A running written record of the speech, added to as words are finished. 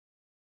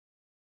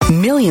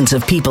Millions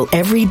of people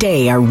every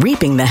day are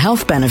reaping the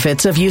health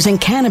benefits of using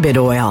cannabis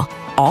oil,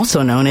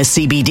 also known as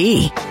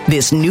CBD.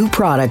 This new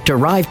product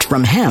derived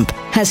from hemp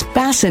has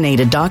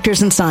fascinated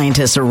doctors and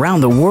scientists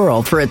around the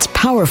world for its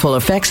powerful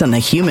effects on the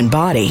human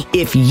body.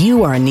 If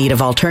you are in need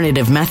of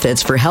alternative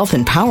methods for health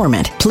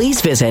empowerment, please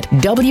visit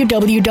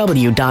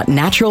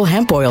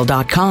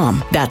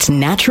www.naturalhempoil.com. That's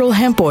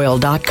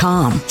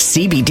naturalhempoil.com.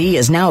 CBD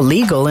is now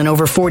legal in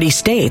over 40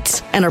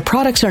 states, and our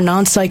products are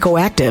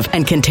non-psychoactive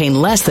and contain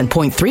less than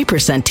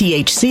 0.3%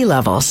 THC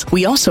levels.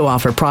 We also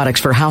offer products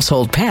for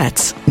household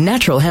pets.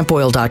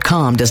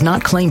 Naturalhempoil.com does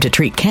not claim to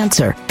treat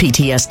cancer,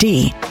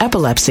 PTSD,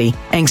 epilepsy,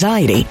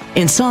 anxiety,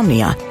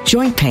 insomnia,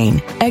 joint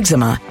pain,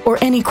 eczema, or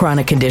any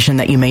chronic condition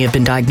that you may have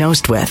been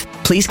diagnosed with.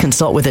 Please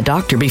consult with a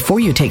doctor before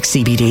you take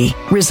CBD.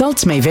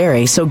 Results may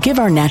vary, so give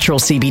our natural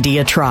CBD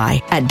a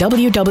try at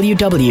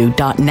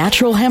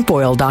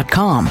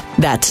www.naturalhempoil.com.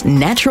 That's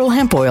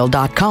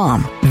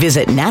naturalhempoil.com.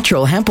 Visit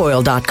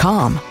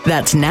naturalhempoil.com.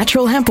 That's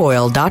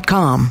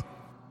naturalhempoil.com.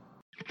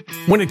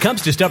 When it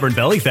comes to stubborn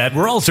belly fat,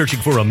 we're all searching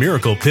for a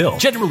miracle pill.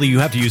 Generally, you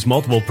have to use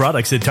multiple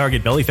products that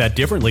target belly fat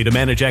differently to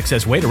manage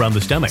excess weight around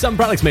the stomach. Some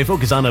products may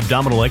focus on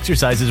abdominal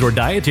exercises or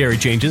dietary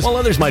changes, while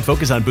others might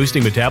focus on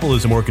boosting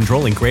metabolism or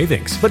controlling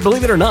cravings. But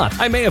believe it or not,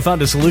 I may have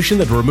found a solution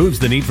that removes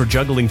the need for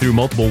juggling through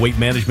multiple weight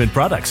management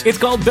products. It's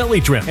called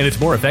Belly Trim, and it's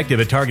more effective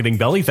at targeting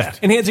belly fat,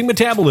 enhancing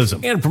metabolism,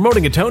 and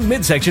promoting a toned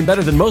midsection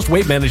better than most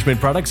weight management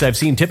products I've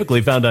seen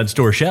typically found on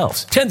store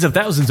shelves. Tens of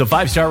thousands of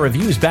 5-star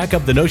reviews back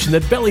up the notion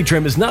that Belly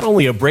Trim is not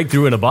only a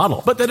breakthrough in a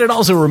bottle, but that it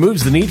also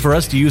removes the need for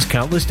us to use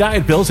countless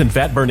diet pills and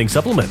fat-burning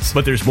supplements.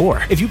 But there's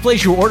more. If you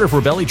place your order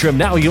for Belly Trim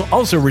now, you'll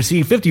also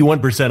receive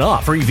 51%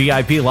 off, free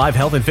VIP live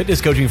health and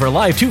fitness coaching for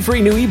life, 2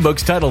 free new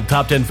ebooks titled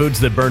Top 10 Foods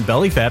That Burn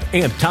Belly Fat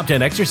and Top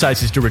 10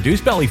 Exercises to Reduce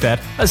Belly Fat,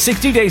 a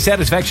 60-day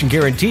satisfaction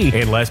guarantee,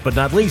 and last but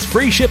not least,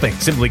 free shipping.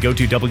 Simply go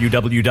to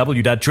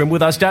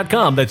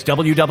www.trimwithus.com. That's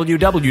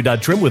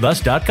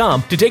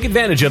www.trimwithus.com to take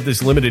advantage of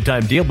this limited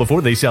time deal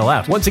before they sell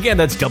out. Once again,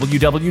 that's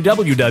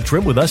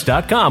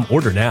www.trimwithus.com.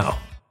 Order now.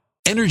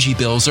 Energy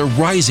bills are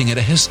rising at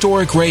a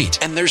historic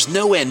rate, and there's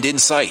no end in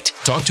sight.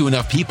 Talk to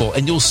enough people,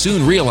 and you'll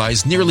soon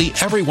realize nearly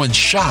everyone's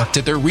shocked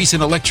at their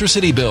recent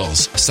electricity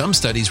bills. Some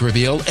studies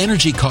reveal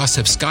energy costs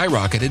have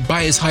skyrocketed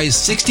by as high as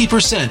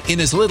 60%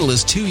 in as little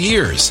as 2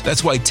 years.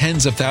 That's why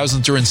tens of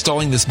thousands are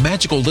installing this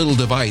magical little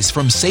device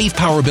from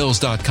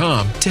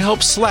SavePowerBills.com to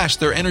help slash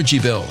their energy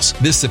bills.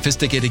 This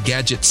sophisticated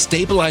gadget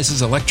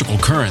stabilizes electrical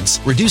currents,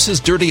 reduces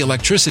dirty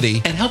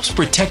electricity, and helps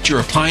protect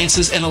your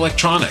appliances and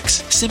electronics.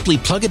 Simply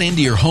plug it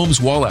into your home's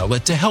wall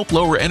outlet to help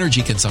lower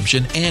energy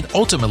consumption and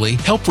ultimately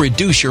help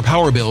reduce your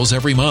power bills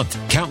every month.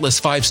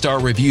 Countless 5-star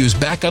reviews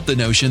back up the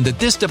notion that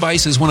this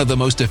device is one of the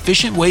most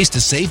efficient ways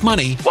to save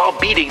money while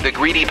beating the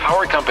greedy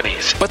power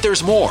companies. But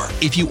there's more.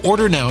 If you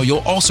order now, you'll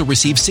also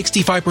receive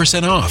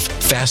 65% off,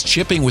 fast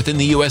shipping within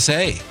the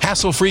USA,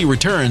 hassle-free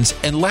returns,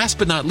 and last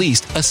but not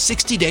least, a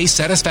 60-day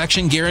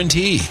satisfaction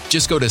guarantee.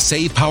 Just go to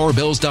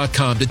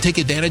SavePowerBills.com to take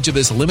advantage of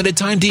this limited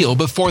time deal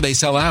before they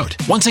sell out.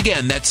 Once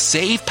again, that's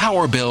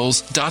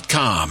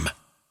SavePowerBills.com.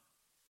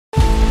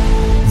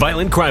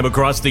 Violent crime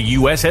across the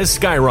U.S. has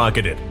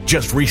skyrocketed.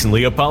 Just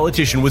recently, a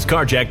politician was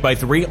carjacked by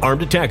 3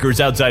 armed attackers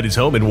outside his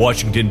home in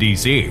Washington,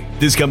 D.C.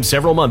 This comes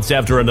several months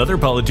after another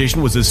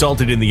politician was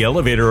assaulted in the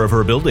elevator of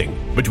her building.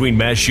 Between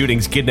mass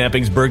shootings,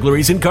 kidnappings,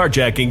 burglaries, and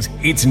carjackings,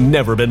 it's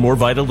never been more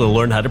vital to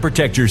learn how to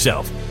protect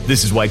yourself.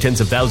 This is why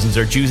tens of thousands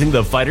are choosing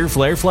the Fighter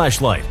Flare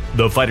flashlight.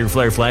 The Fighter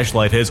Flare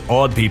flashlight has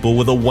awed people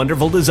with a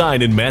wonderful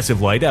design and massive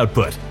light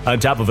output. On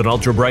top of an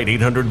ultra-bright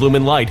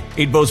 800-lumen light,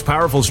 it boasts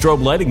powerful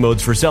strobe lighting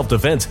modes for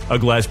self-defense, a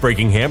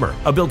glass-breaking hammer,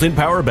 a built-in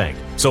power bank,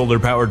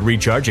 solar-powered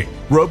recharging,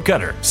 rope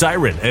cutter,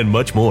 siren, and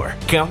much more.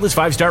 Countless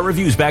 5-star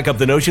reviews back up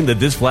the notion that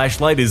this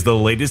flashlight is the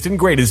latest and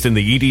greatest in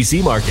the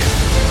EDC market.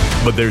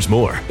 But there's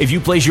more. If you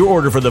place your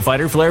order for the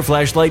Fighter Flare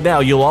flashlight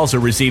now, you'll also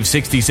receive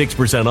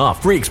 66%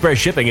 off, free express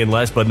shipping, and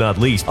last but not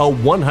least, a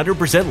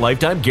 100%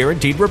 lifetime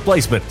guaranteed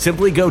replacement.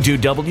 Simply go to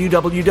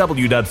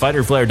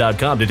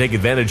www.fighterflare.com to take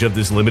advantage of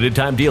this limited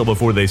time deal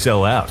before they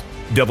sell out.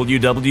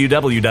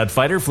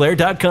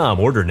 www.fighterflare.com.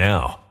 Order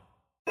now.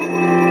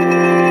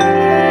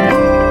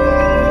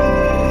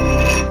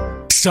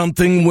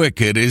 Something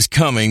wicked is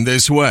coming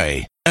this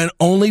way, and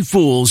only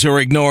fools are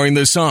ignoring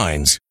the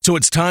signs. So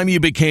it's time you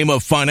became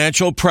a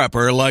financial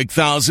prepper like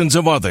thousands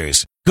of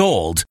others.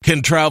 Gold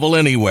can travel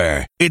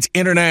anywhere. It's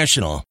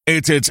international.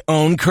 It's its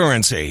own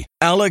currency.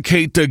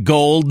 Allocate to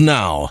gold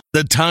now,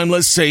 the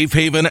timeless safe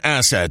haven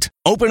asset.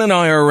 Open an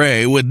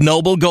IRA with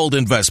Noble Gold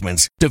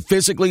Investments to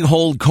physically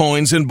hold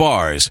coins and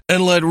bars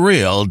and let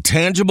real,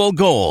 tangible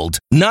gold,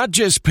 not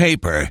just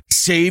paper,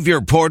 Save your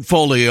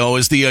portfolio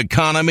as the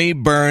economy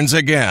burns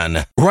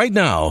again. Right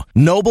now,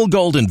 Noble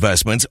Gold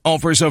Investments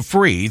offers a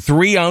free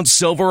 3-ounce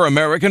silver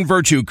American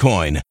Virtue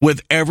coin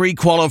with every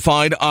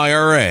qualified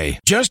IRA.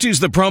 Just use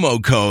the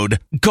promo code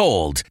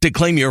GOLD to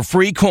claim your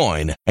free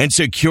coin and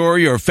secure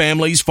your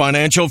family's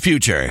financial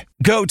future.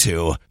 Go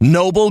to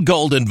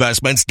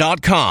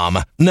noblegoldinvestments.com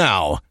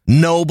now.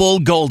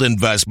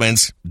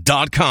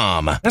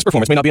 noblegoldinvestments.com. Past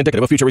performance may not be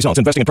indicative of future results.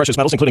 Investing in precious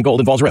metals, including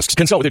gold, involves risks.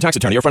 Consult with your tax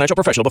attorney or financial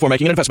professional before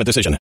making an investment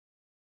decision.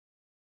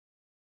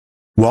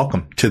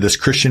 Welcome to this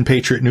Christian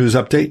Patriot News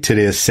Update.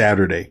 Today is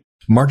Saturday,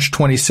 March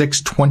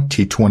 26,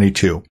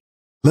 2022.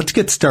 Let's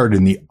get started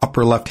in the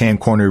upper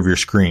left-hand corner of your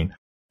screen.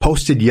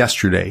 Posted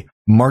yesterday,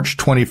 March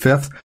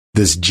 25th,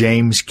 this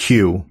James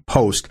Q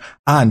post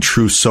on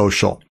Truth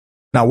Social.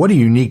 Now, what a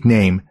unique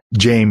name,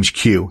 James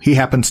Q. He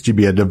happens to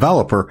be a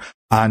developer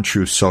on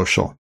Truth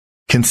Social.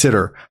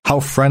 Consider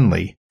how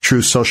friendly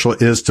Truth Social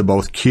is to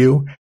both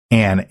Q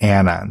and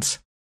Anons.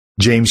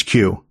 James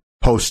Q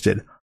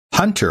posted,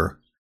 "Hunter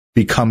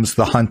becomes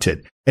the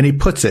hunted," and he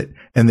puts it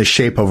in the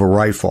shape of a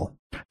rifle.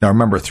 Now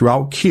remember,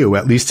 throughout Q,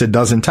 at least a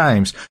dozen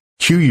times,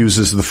 Q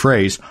uses the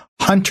phrase,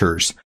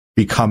 "hunters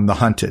become the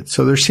hunted."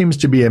 So there seems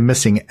to be a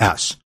missing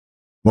S.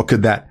 What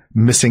could that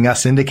missing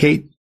S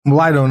indicate? Well,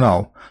 I don't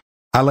know.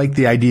 I like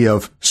the idea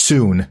of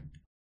soon.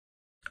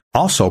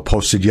 Also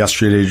posted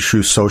yesterday to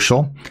Truth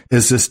Social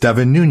is this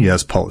Devin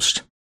Nunes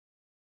post.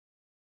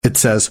 It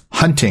says,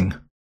 "Hunting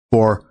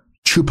for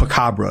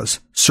chupacabras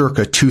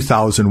circa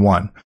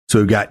 2001. So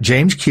we've got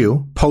James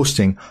Q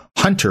posting,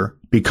 "Hunter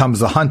becomes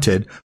the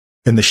hunted,"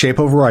 in the shape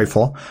of a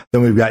rifle.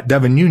 Then we've got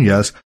Devin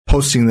Nunes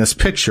posting this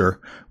picture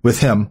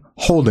with him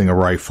holding a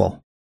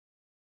rifle.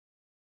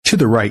 To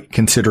the right,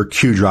 consider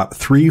Q drop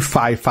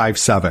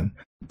 3557.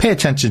 Pay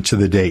attention to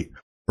the date.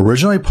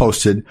 Originally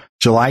posted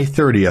July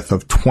 30th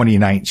of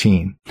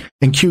 2019.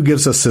 And Q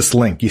gives us this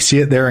link. You see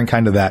it there in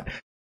kind of that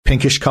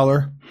pinkish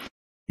color?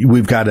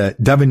 We've got a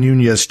Devin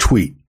Nunes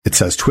tweet. It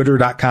says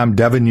twitter.com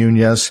Devin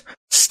Nunes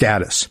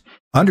status.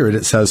 Under it,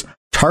 it says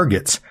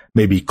targets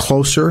may be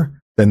closer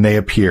than they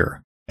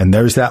appear. And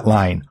there's that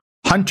line.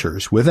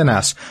 Hunters, with an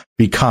S,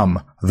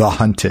 become the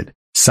hunted.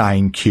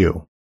 Sign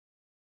Q.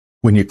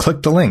 When you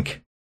click the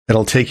link,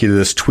 it'll take you to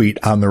this tweet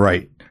on the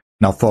right.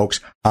 Now, folks,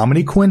 how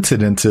many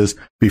coincidences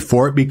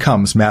before it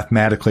becomes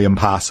mathematically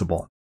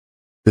impossible?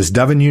 This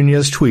Devin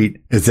Nunes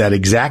tweet is that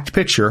exact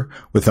picture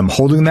with him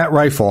holding that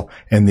rifle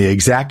and the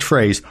exact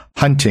phrase,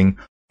 "hunting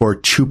for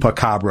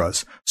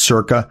chupacabras,"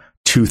 circa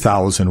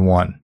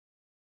 2001.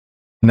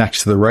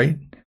 Next to the right,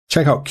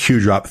 check out Q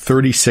drop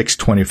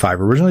 3625,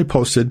 originally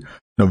posted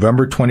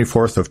November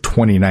 24th of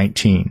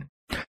 2019.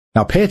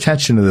 Now, pay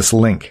attention to this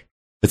link.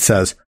 It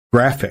says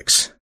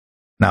graphics.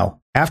 Now,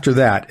 after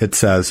that, it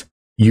says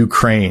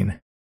Ukraine,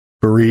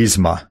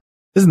 Burisma.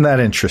 Isn't that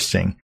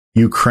interesting?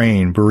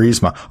 Ukraine,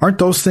 Burisma. Aren't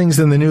those things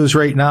in the news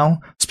right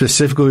now,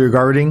 specifically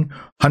regarding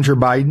Hunter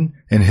Biden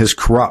and his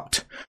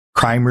corrupt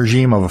crime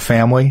regime of a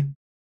family?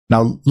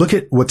 Now, look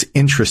at what's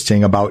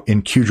interesting about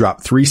in Q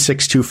drop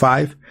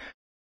 3625.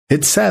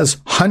 It says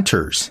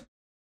hunters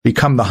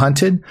become the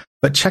hunted,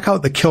 but check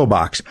out the kill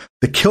box.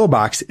 The kill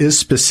box is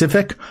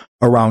specific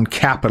around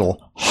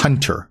capital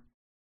Hunter.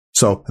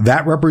 So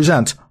that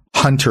represents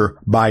Hunter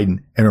Biden.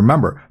 And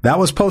remember, that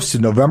was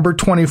posted November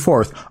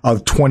 24th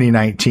of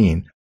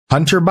 2019.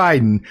 Hunter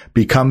Biden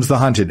becomes the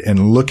hunted.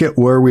 And look at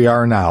where we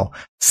are now.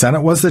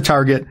 Senate was the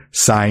target.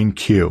 Sign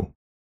Q.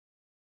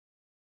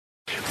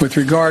 With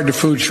regard to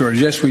food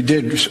shortages, yes, we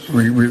did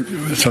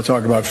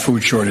talk about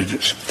food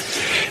shortages.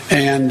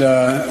 And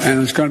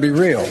it's going to be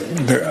real.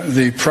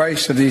 The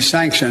price of these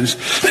sanctions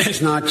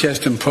is not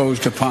just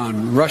imposed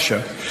upon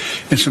Russia.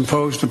 It's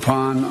imposed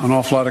upon an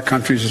awful lot of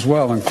countries as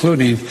well,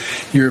 including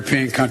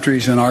European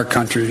countries and our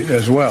country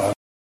as well.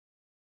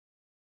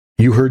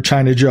 You heard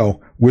China Joe.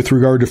 With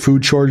regard to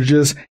food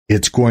shortages,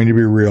 it's going to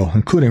be real,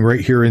 including right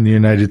here in the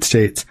United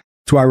States.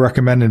 So I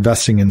recommend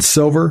investing in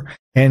silver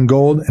and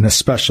gold, and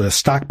especially a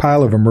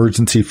stockpile of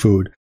emergency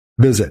food.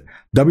 Visit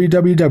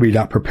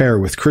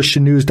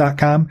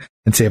www.preparewithchristiannews.com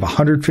and save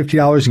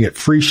 $150 and get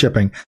free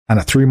shipping on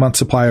a 3-month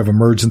supply of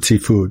emergency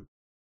food.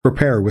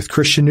 Prepare with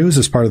Christian News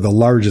is part of the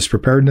largest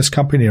preparedness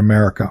company in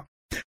America.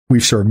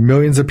 We've served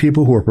millions of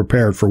people who are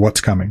prepared for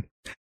what's coming.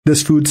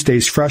 This food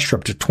stays fresh for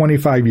up to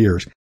 25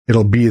 years.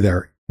 It'll be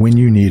there when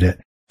you need it.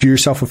 Do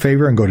yourself a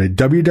favor and go to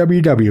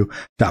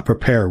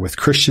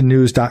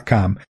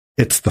www.preparewithchristiannews.com.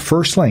 It's the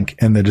first link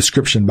in the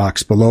description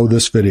box below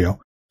this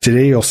video.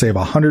 Today you'll save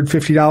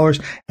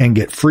 $150 and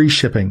get free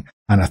shipping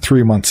on a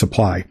 3-month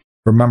supply.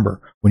 Remember,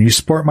 when you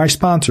support my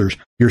sponsors,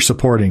 you're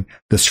supporting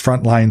this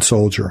frontline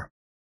soldier.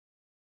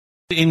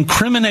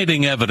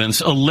 Incriminating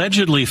evidence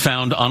allegedly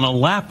found on a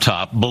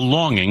laptop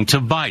belonging to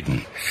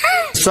Biden.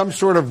 Some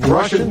sort of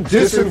Russian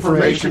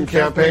disinformation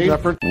campaign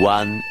effort.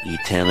 One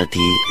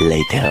eternity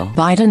later.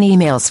 Biden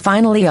emails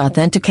finally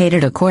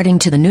authenticated according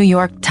to the New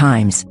York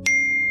Times.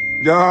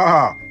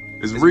 Yeah.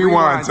 It's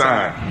rewind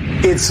time.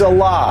 It's a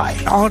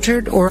lie.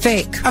 Altered or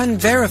fake,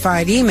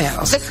 unverified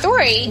emails. The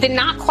story did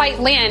not quite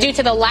land due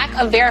to the lack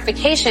of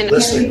verification.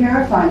 Listen, can't be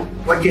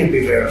verified. What can't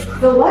be verified?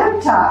 The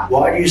laptop.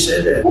 Why do you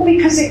say that? Well,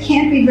 because it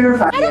can't be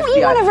verified. I don't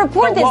even want to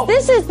report this.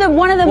 This is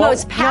one of the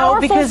most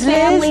powerful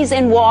families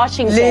in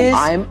Washington. Liz,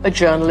 I'm a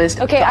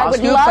journalist. Okay, I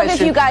would love if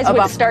you guys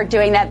would start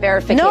doing that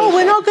verification. No,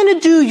 we're not going to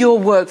do your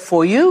work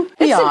for you.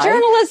 It's a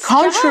journalist's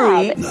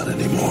job. Not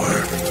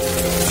anymore.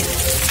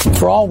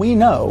 For all we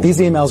know, these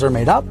emails are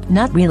made up.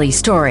 Not really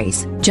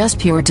stories, just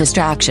pure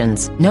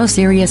distractions. No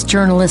serious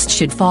journalist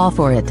should fall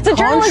for it. It's a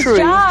journalist's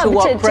job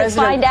to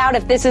find out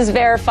if this is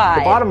verified.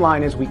 The bottom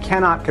line is we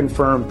cannot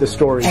confirm the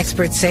story.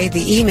 Experts say the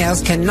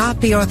emails cannot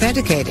be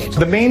authenticated.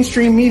 The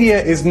mainstream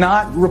media is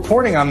not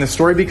reporting on this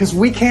story because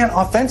we can't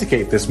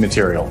authenticate this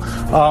material.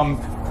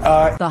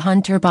 The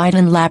Hunter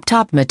Biden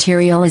laptop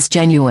material is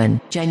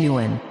genuine.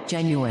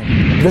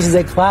 This is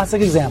a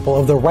classic example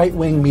of the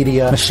right-wing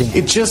media machine.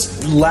 It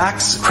just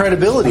lacks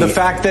credibility. The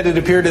fact that it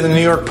appeared in the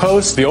New York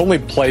Post, the only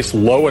place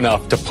low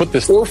enough to put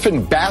this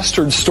orphan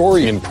bastard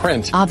story in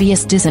print.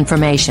 Obvious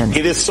disinformation.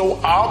 It is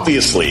so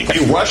obviously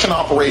a Russian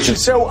operation.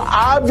 So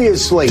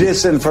obviously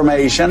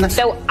disinformation.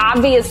 So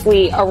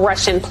obviously a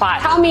Russian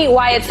plot. Tell me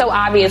why it's so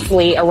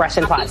obviously a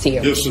Russian plot to you.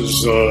 This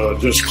is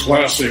just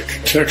classic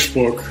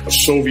textbook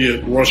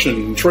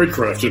Soviet-Russian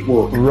tradecraft at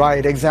work.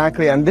 Right,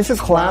 exactly. And this is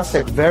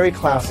classic, very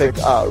classic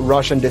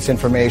Russian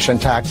disinformation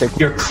tactic.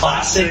 Your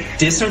classic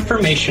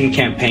disinformation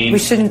campaign. We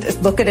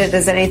shouldn't look at it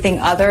as anything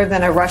other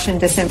than a Russian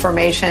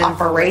disinformation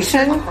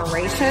operation.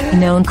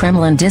 Known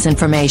Kremlin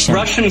disinformation.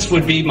 Russians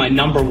would be my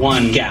number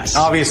one guess.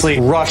 Obviously,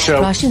 Russia.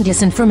 Russian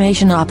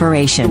disinformation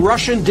operation.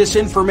 Russian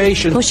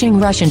disinformation. Pushing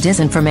Russian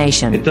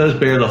disinformation. It does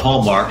bear the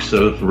hallmarks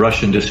of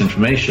Russian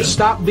disinformation.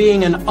 Stop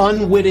being an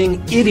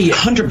unwitting idiot.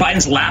 Hunter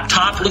Biden's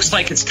laptop looks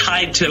like it's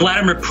tied to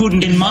Vladimir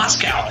Putin in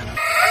Moscow.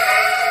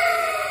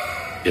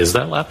 Is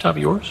that laptop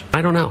yours?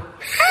 I don't know.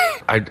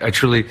 I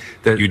truly...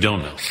 You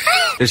don't know?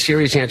 The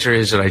serious answer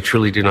is that I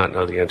truly do not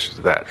know the answer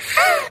to that.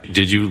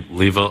 Did you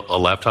leave a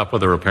laptop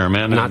with a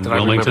repairman in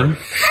Wilmington?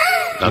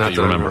 Not that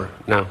you remember?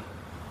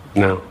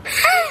 No.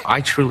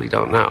 I truly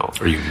don't know.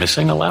 Are you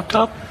missing a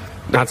laptop?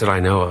 Not that I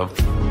know of.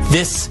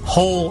 This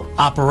whole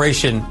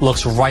operation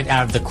looks right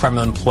out of the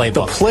Kremlin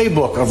playbook. The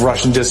playbook of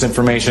Russian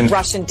disinformation.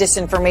 Russian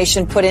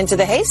disinformation put into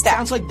the haystack.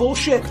 Sounds like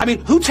bullshit. I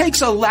mean, who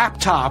takes a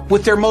laptop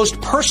with their most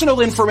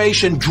personal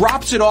information,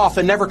 drops it off,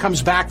 and never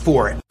comes back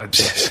for it?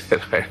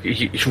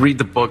 You read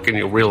the book and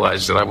you'll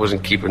realize that I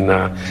wasn't keeping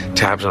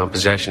tabs on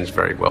possessions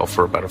very well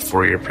for about a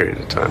 4-year period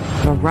of time.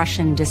 A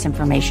Russian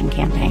disinformation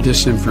campaign.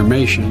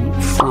 Disinformation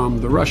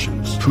from the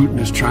Russians. Putin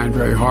is trying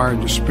very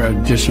hard to spread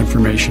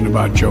disinformation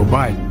about Joe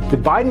Biden. The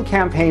Biden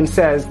campaign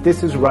says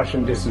this is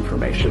Russian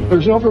disinformation.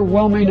 There's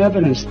overwhelming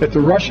evidence that the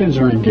Russians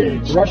are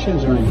engaged.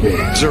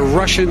 It's a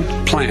Russian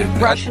plan.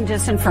 Russian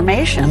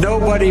disinformation.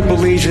 Nobody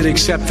believes it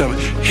except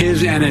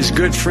his and his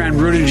good friend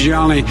Rudy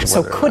Giuliani.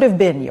 So could have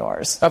been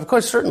yours. Of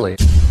course, certainly.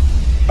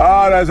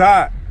 Oh, that's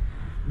hot.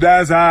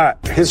 That's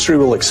hot. History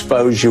will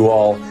expose you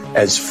all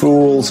as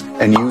fools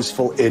and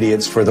useful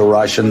idiots for the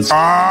Russians.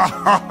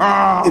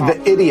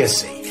 The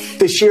idiocy.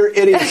 The sheer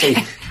idiocy.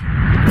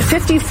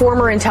 50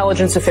 former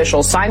intelligence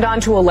officials signed on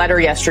to a letter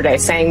yesterday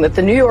saying that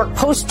the New York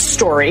Post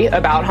story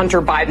about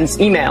Hunter Biden's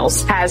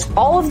emails has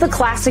all of the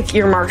classic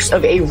earmarks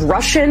of a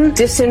Russian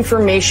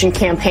disinformation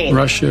campaign.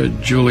 Russia,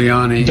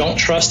 Giuliani. Don't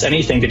trust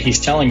anything that he's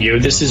telling you.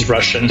 This is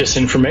Russian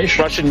disinformation.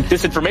 Russian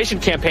disinformation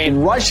campaign.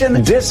 Russian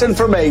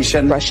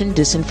disinformation. Russian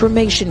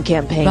disinformation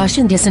campaign.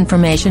 Russian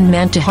disinformation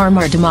meant to harm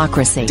our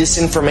democracy.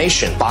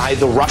 Disinformation by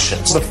the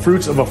Russians. The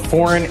fruits of a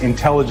foreign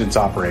intelligence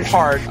operation.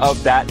 Part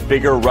of that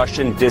bigger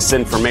Russian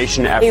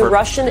disinformation effort. A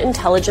Russian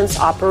intelligence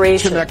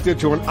operation. Connected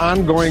to an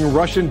ongoing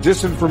Russian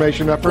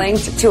disinformation effort.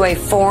 Linked to a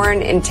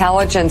foreign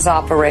intelligence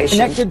operation.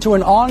 Connected to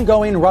an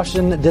ongoing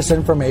Russian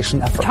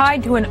disinformation effort.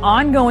 Tied to an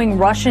ongoing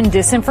Russian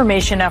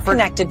disinformation effort.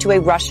 Connected to a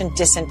Russian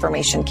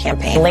disinformation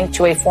campaign. Linked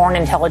to a foreign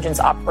intelligence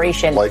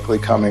operation. Likely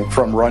coming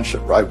from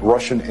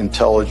Russian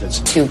intelligence.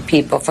 Two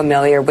people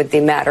familiar with the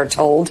matter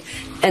told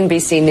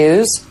NBC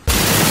News.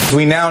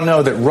 We now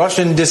know that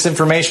Russian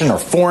disinformation or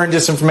foreign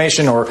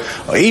disinformation or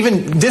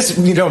even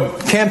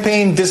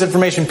campaign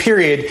disinformation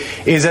period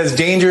is as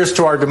dangerous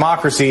to our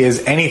democracy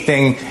as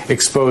anything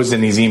exposed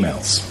in these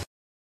emails.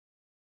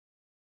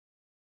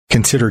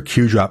 Consider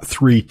QDrop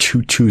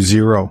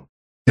 3220.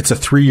 It's a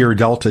 3-year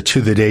delta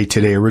to the day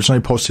today,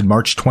 originally posted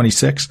March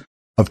 26th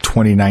of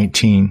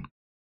 2019.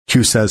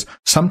 Q says,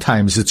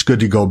 sometimes it's good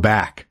to go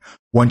back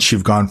once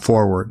you've gone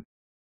forward,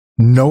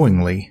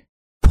 knowingly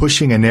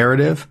pushing a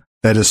narrative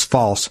that is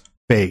false,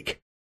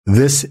 fake.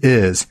 This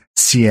is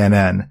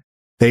CNN.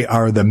 They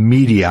are the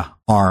media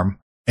arm.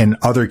 And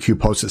other Q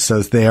posts, it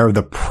says they are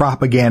the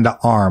propaganda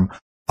arm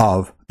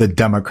of the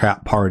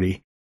Democrat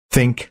Party.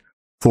 Think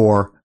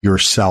for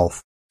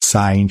yourself.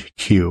 Signed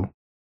Q.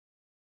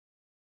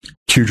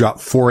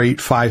 QDrop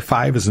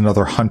 4855 is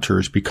another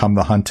Hunters Become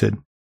the Hunted.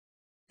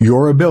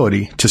 Your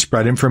ability to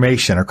spread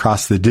information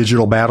across the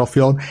digital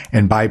battlefield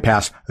and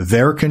bypass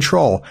their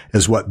control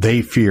is what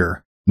they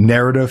fear.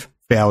 narrative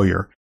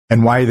failure,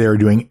 and why they are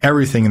doing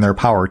everything in their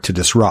power to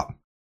disrupt.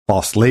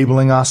 False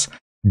labeling us,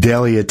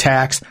 daily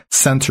attacks,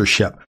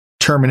 censorship,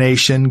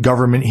 termination,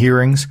 government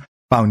hearings,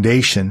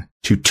 foundation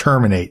to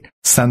terminate,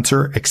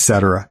 censor,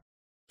 etc.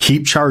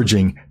 Keep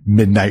charging,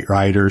 midnight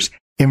riders,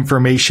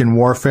 information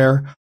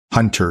warfare,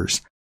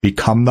 hunters.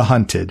 Become the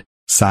hunted.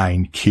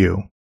 Sign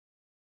Q.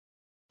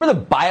 For the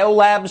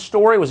biolab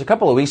story, it was a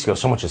couple of weeks ago.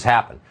 So much has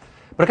happened.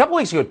 But a couple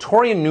of weeks ago,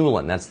 Toria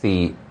Nuland, that's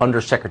the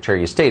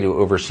Undersecretary of State who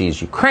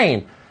oversees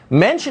Ukraine,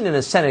 mentioned in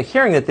a Senate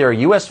hearing that there are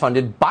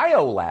U.S.-funded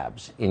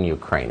biolabs in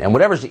Ukraine. And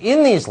whatever's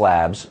in these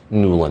labs,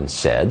 Nuland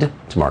said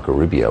to Marco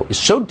Rubio, is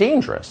so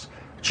dangerous,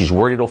 she's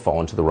worried it'll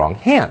fall into the wrong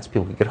hands.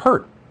 People could get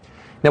hurt.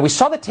 Now, we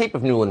saw the tape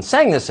of Nuland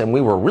saying this, and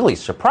we were really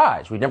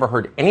surprised. We'd never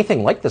heard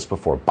anything like this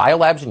before.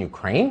 Biolabs in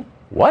Ukraine?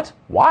 What?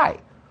 Why?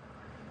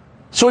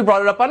 So we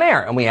brought it up on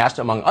air, and we asked,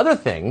 among other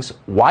things,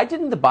 why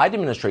didn't the Biden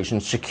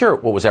administration secure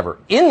what was ever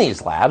in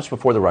these labs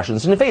before the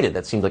Russians invaded?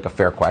 That seemed like a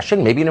fair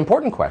question, maybe an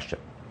important question.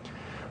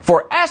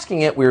 For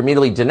asking it, we were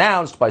immediately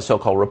denounced by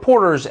so-called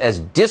reporters as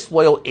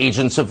disloyal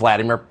agents of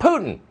Vladimir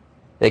Putin.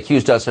 They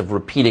accused us of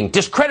repeating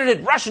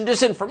discredited Russian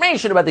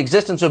disinformation about the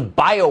existence of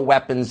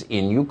bioweapons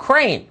in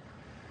Ukraine.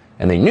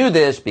 And they knew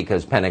this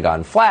because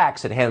Pentagon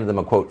Flax had handed them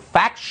a, quote,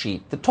 fact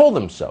sheet that told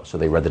them so. So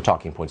they read the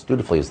talking points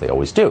dutifully, as they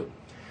always do.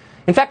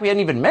 In fact, we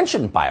hadn't even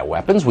mentioned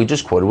bioweapons. We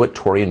just quoted what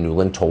Toria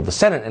Nuland told the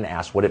Senate and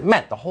asked what it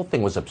meant. The whole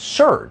thing was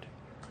absurd.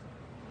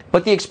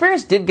 But the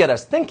experience did get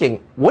us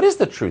thinking, what is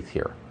the truth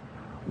here?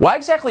 Why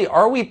exactly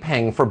are we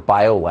paying for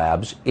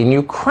biolabs in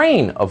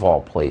Ukraine, of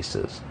all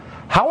places?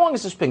 How long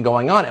has this been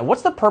going on, and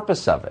what's the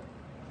purpose of it?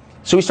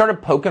 So we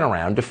started poking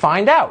around to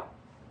find out.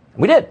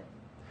 We did.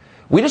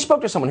 We just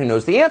spoke to someone who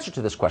knows the answer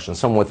to this question,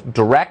 someone with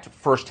direct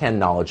first-hand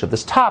knowledge of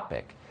this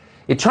topic.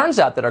 It turns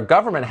out that our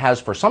government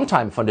has for some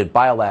time funded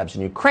biolabs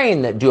in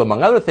Ukraine that do,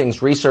 among other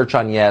things, research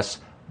on,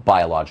 yes,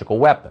 biological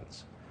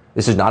weapons.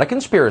 This is not a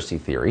conspiracy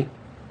theory.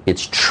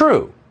 It's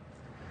true.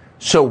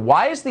 So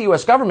why is the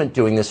U.S. government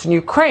doing this in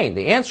Ukraine?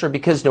 The answer,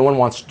 because no one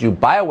wants to do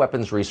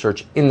bioweapons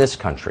research in this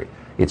country.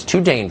 It's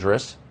too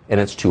dangerous and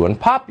it's too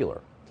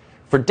unpopular.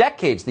 For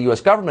decades, the U.S.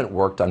 government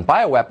worked on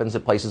bioweapons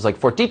at places like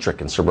Fort Detrick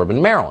in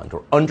suburban Maryland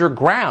or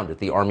underground at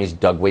the Army's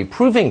Dugway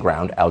Proving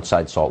Ground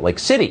outside Salt Lake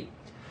City.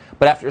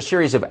 But after a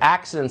series of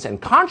accidents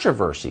and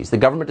controversies, the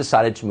government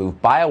decided to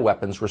move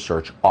bioweapons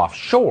research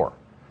offshore.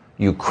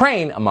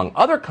 Ukraine, among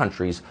other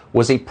countries,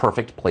 was a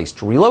perfect place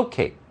to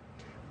relocate.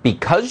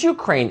 Because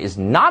Ukraine is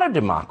not a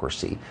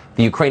democracy,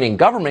 the Ukrainian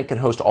government can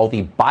host all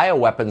the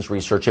bioweapons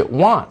research it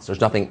wants. There's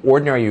nothing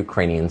ordinary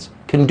Ukrainians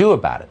can do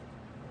about it.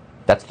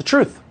 That's the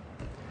truth.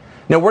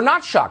 Now, we're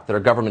not shocked that our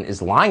government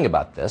is lying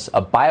about this.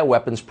 A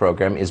bioweapons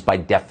program is by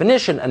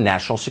definition a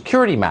national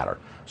security matter.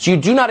 So you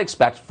do not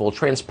expect full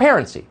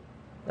transparency.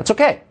 That's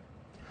okay.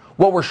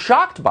 What we're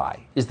shocked by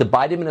is the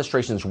Biden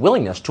administration's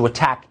willingness to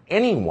attack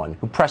anyone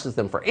who presses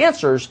them for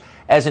answers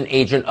as an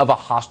agent of a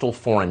hostile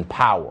foreign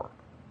power.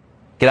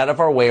 Get out of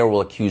our way or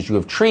we'll accuse you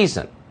of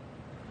treason.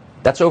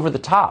 That's over the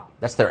top.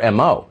 That's their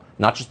MO.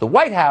 Not just the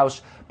White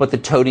House, but the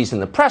toadies in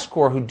the press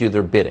corps who do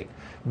their bidding.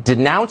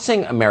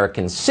 Denouncing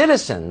American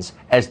citizens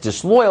as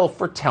disloyal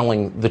for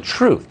telling the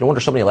truth. No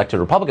wonder so many elected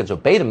Republicans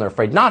obey them. They're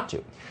afraid not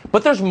to.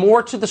 But there's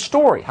more to the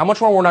story. How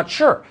much more, we're not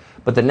sure.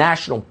 But the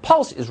National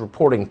Pulse is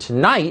reporting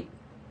tonight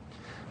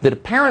that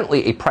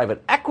apparently a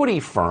private equity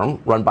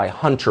firm run by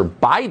Hunter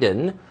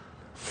Biden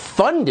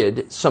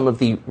funded some of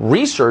the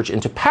research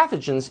into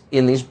pathogens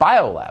in these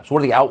biolabs.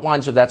 What are the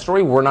outlines of that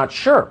story? We're not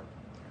sure.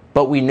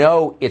 But we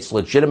know it's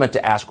legitimate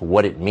to ask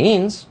what it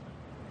means.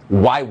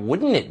 Why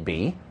wouldn't it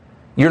be?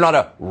 You're not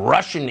a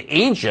Russian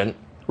agent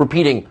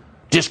repeating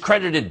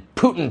discredited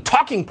Putin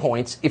talking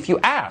points if you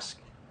ask.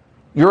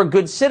 You're a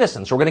good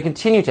citizen, so we're going to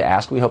continue to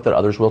ask. We hope that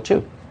others will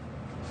too.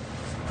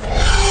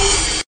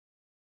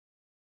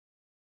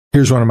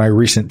 Here's one of my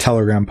recent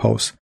Telegram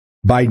posts.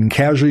 Biden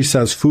casually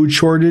says food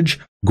shortage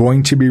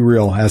going to be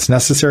real as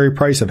necessary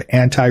price of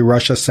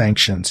anti-Russia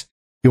sanctions.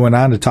 He went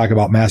on to talk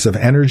about massive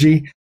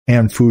energy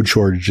and food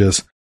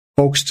shortages.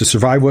 Folks, to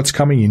survive what's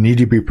coming, you need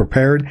to be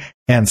prepared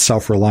and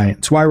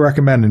self-reliant. So I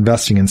recommend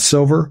investing in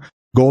silver,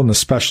 gold, and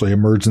especially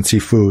emergency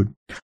food.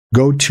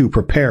 Go to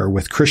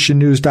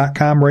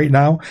preparewithchristiannews.com right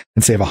now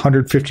and save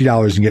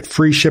 $150 and get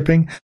free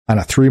shipping on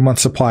a 3-month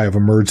supply of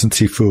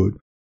emergency food.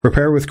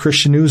 Prepare with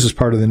Christian News is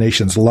part of the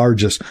nation's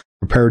largest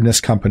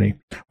preparedness company.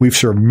 We've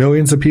served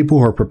millions of people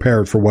who are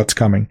prepared for what's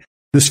coming.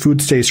 This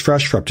food stays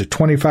fresh for up to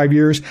 25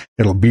 years.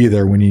 It'll be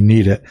there when you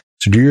need it.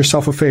 So do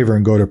yourself a favor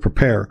and go to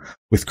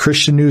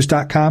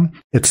preparewithchristiannews.com.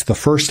 It's the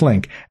first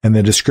link in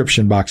the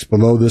description box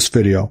below this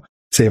video.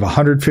 Save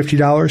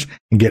 $150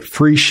 and get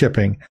free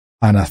shipping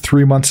on a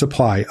 3-month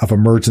supply of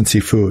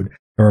emergency food.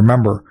 And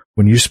remember,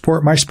 when you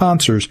support my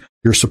sponsors,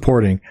 you're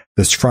supporting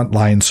this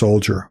frontline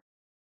soldier.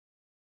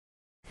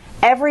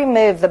 Every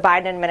move the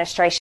Biden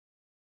administration.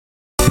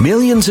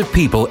 Millions of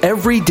people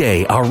every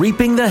day are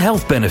reaping the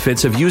health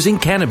benefits of using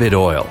cannabis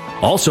oil,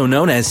 also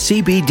known as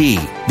CBD.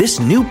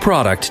 This new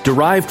product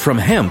derived from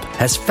hemp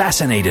has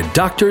fascinated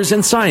doctors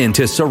and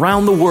scientists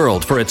around the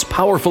world for its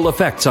powerful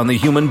effects on the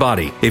human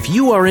body. If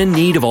you are in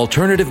need of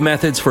alternative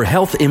methods for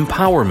health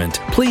empowerment,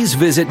 please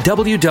visit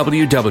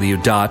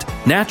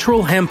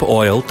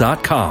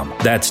www.naturalhempoil.com.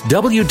 That's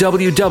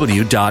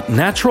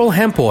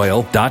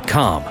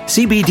www.naturalhempoil.com.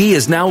 CBD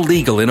is now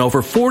legal in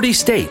over 40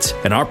 states,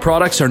 and our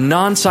products are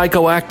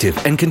non-psychoactive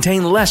and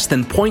contain less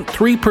than 0.3%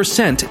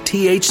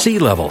 THC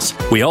levels.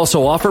 We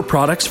also offer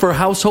products for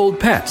household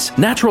pets.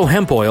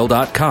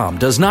 NaturalHempOil.com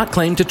does not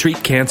claim to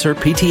treat cancer,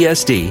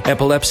 PTSD,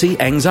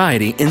 epilepsy,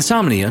 anxiety,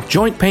 insomnia,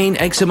 joint pain,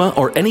 eczema,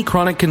 or any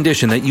chronic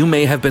condition that you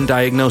may have been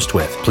diagnosed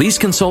with. Please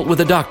consult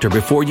with a doctor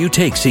before you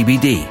take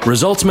CBD.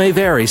 Results may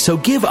vary, so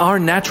give our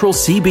natural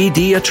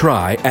CBD a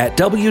try at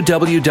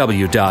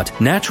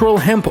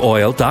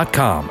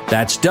www.naturalhempoil.com.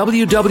 That's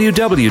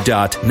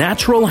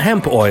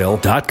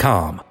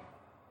www.naturalhempoil.com.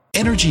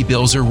 Energy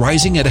bills are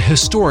rising at a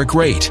historic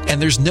rate, and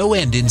there's no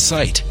end in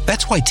sight.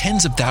 That's why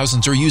tens of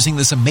thousands are using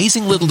this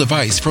amazing little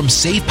device from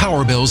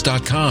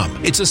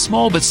SavePowerBills.com. It's a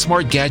small but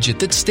smart gadget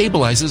that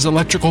stabilizes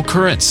electrical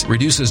currents,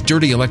 reduces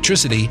dirty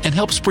electricity, and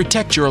helps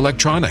protect your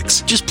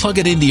electronics. Just plug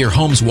it into your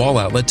home's wall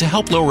outlet to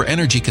help lower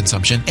energy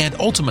consumption and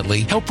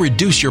ultimately help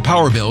reduce your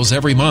power bills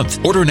every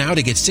month. Order now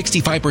to get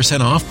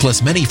 65% off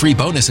plus many free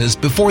bonuses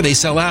before they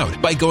sell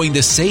out by going to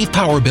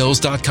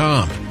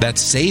SavePowerBills.com.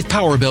 That's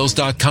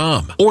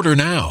SavePowerBills.com. Order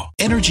now.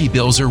 Energy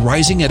bills are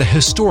rising at a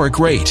historic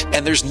rate,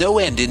 and there's no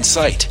end in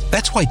sight.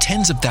 That's why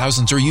tens of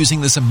thousands are using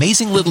this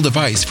amazing little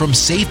device from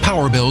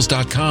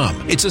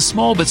SavePowerBills.com. It's a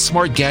small but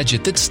smart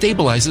gadget that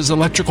stabilizes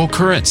electrical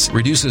currents,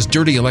 reduces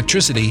dirty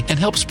electricity, and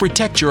helps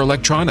protect your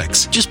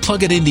electronics. Just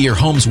plug it into your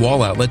home's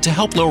wall outlet to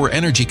help lower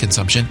energy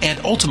consumption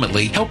and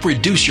ultimately help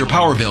reduce your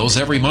power bills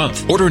every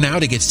month. Order now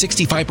to get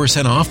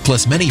 65% off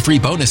plus many free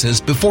bonuses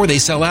before they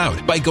sell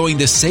out by going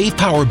to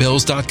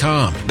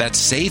SavePowerBills.com. That's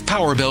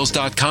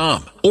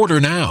SavePowerBills.com.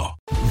 Order now.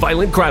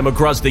 Violent crime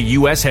across the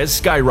U.S.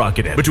 has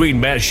skyrocketed. Between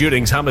mass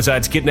shootings,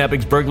 homicides,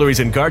 kidnappings, burglaries,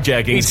 and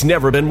carjackings, it's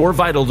never been more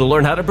vital to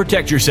learn how to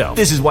protect yourself.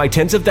 This is why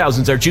tens of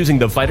thousands are choosing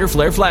the Fighter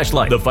Flare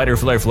flashlight. The Fighter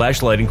Flare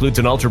flashlight includes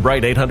an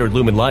ultra-bright 800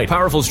 lumen light,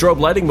 powerful strobe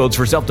lighting modes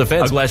for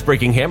self-defense, a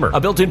glass-breaking hammer,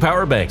 a built-in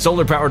power bank,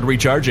 solar-powered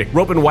recharging,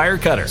 rope and wire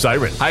cutter,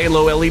 siren, high and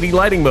low LED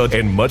lighting mode,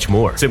 and much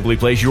more. Simply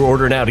place your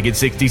order now to get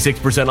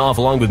 66% off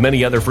along with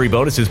many other free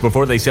bonuses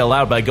before they sell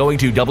out by going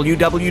to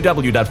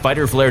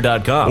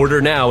www.fighterflare.com.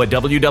 Order now at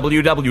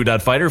www.fighterflare.com.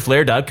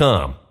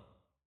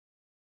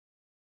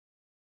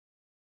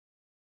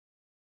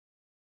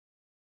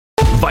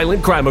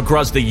 Violent crime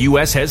across the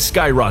U.S. has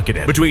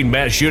skyrocketed. Between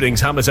mass shootings,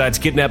 homicides,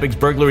 kidnappings,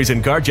 burglaries,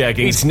 and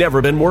carjackings, it's never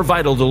been more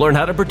vital to learn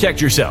how to protect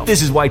yourself.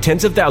 This is why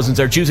tens of thousands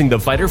are choosing the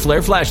Fighter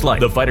Flare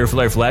flashlight. The Fighter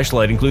Flare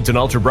flashlight includes an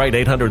ultra-bright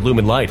 800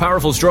 lumen light,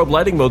 powerful strobe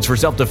lighting modes for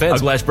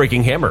self-defense, a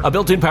glass-breaking hammer, a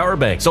built-in power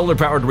bank,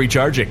 solar-powered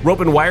recharging,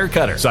 rope and wire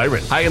cutter,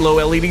 siren, high and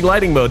low LED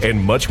lighting mode,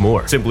 and much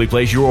more. Simply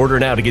place your order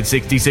now to get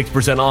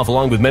 66% off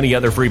along with many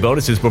other free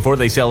bonuses before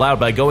they sell out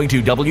by going to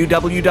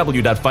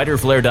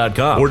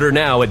www.fighterflare.com. Order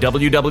now at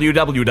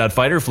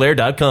www.fighterflare.com.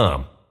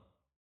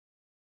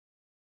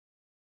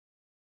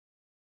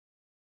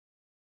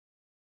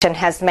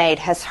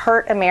 Has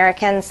hurt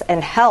Americans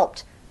and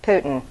helped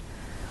Putin.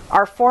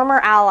 Our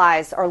former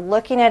allies are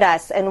looking at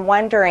us and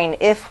wondering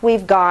if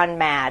we've gone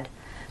mad.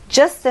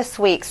 Just this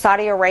week,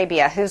 Saudi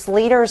Arabia, whose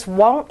leaders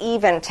won't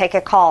even take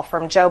a call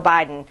from Joe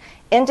Biden,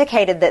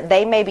 indicated that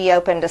they may be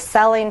open to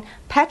selling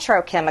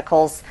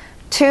petrochemicals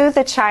to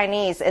the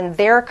Chinese in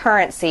their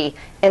currency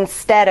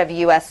instead of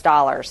U.S.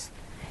 dollars.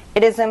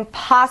 It is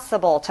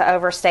impossible to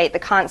overstate the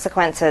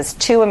consequences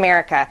to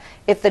America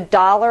if the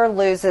dollar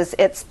loses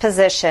its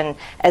position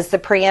as the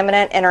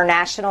preeminent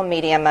international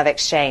medium of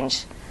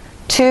exchange.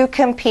 Two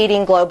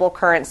competing global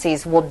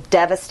currencies will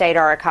devastate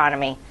our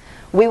economy.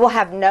 We will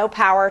have no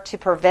power to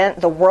prevent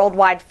the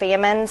worldwide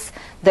famines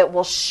that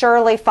will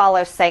surely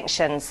follow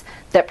sanctions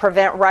that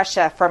prevent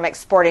Russia from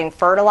exporting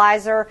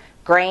fertilizer,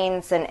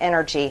 grains, and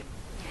energy.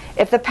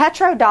 If the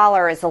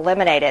petrodollar is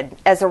eliminated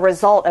as a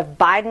result of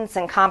Biden's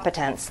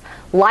incompetence,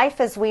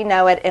 life as we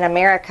know it in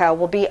America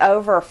will be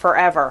over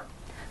forever.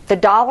 The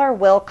dollar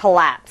will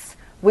collapse.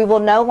 We will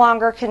no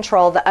longer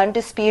control the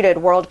undisputed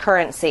world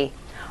currency.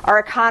 Our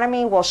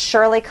economy will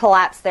surely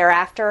collapse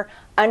thereafter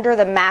under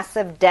the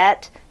massive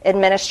debt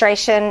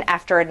administration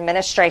after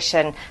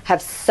administration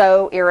have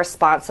so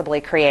irresponsibly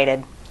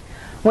created.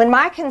 When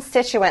my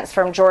constituents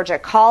from Georgia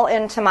call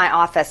into my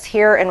office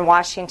here in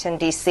Washington,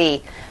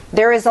 D.C.,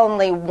 there is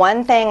only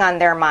one thing on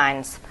their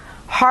minds.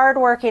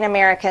 Hardworking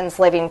Americans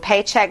living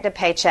paycheck to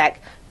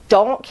paycheck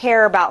don't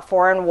care about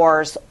foreign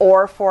wars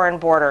or foreign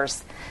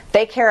borders.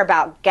 They care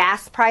about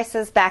gas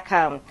prices back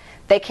home.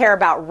 They care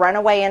about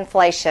runaway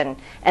inflation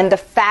and the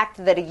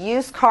fact that a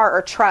used car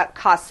or truck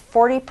costs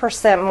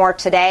 40% more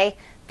today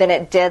than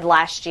it did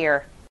last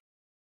year.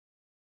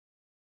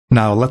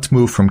 Now let's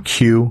move from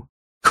Q,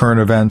 current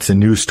events and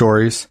news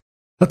stories.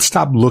 Let's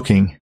stop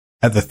looking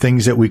at the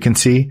things that we can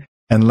see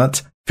and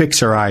let's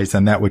fix our eyes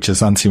on that which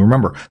is unseen.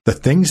 Remember, the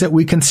things that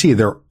we can see,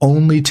 they're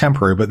only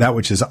temporary, but that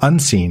which is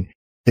unseen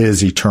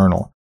is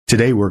eternal.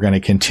 Today, we're going to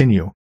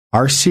continue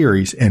our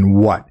series in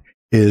What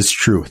is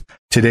Truth.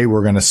 Today,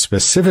 we're going to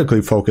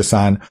specifically focus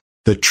on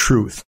the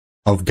truth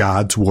of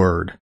God's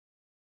Word.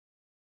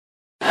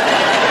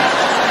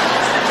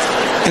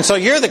 And so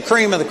you're the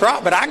cream of the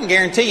crop, but I can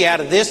guarantee you,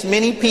 out of this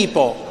many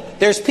people,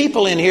 there's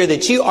people in here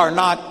that you are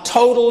not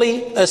totally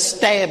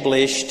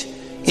established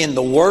in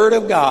the Word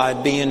of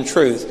God being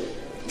truth.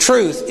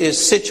 Truth is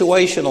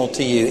situational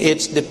to you.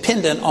 It's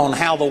dependent on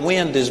how the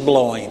wind is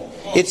blowing.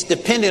 It's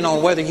dependent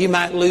on whether you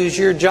might lose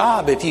your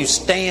job if you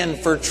stand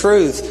for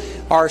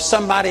truth, or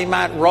somebody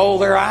might roll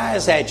their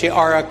eyes at you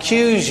or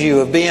accuse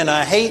you of being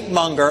a hate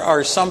monger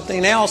or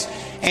something else.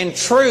 And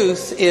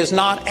truth is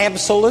not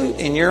absolute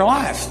in your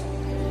life.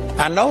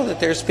 I know that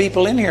there's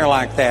people in here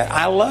like that.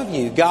 I love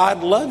you.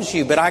 God loves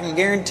you. But I can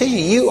guarantee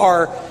you, you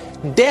are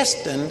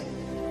destined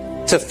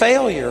to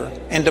failure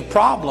and to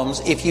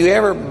problems if you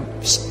ever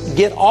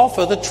get off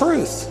of the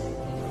truth.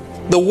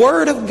 The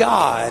Word of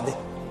God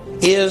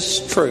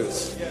is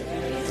truth.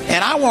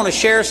 And I want to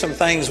share some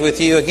things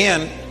with you.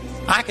 Again,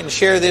 I can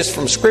share this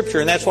from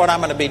Scripture, and that's what I'm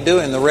going to be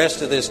doing the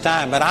rest of this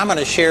time. But I'm going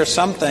to share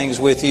some things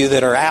with you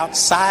that are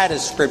outside of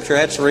Scripture.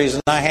 That's the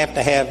reason I have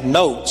to have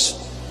notes.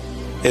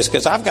 It's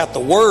because I've got the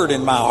Word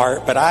in my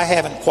heart, but I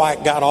haven't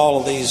quite got all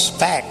of these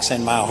facts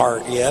in my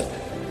heart yet.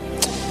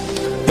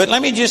 But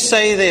let me just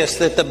say this,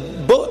 that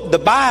the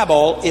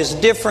Bible is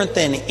different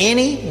than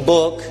any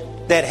book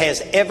that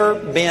has ever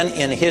been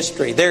in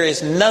history. There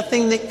is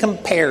nothing that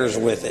compares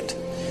with it.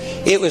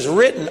 It was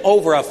written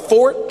over a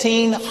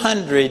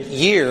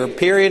 1,400-year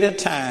period of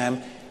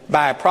time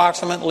by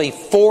approximately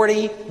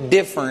 40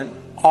 different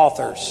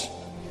authors.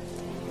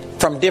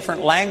 From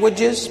different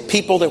languages,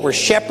 people that were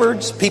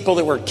shepherds, people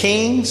that were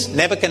kings.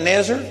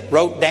 Nebuchadnezzar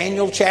wrote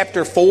Daniel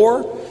chapter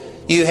 4.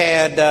 You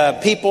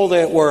had people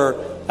that were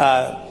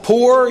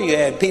poor. You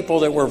had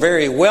people that were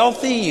very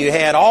wealthy. You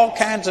had all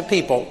kinds of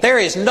people. There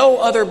is no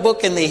other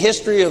book in the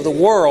history of the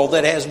world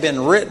that has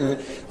been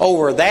written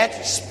over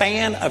that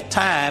span of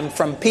time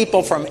from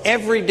people from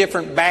every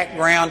different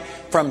background,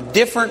 from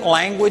different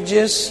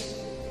languages.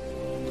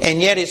 And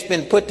yet it's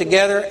been put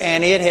together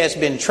and it has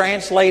been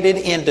translated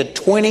into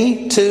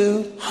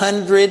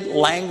 2,200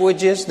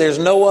 languages. There's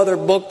no other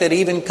book that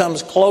even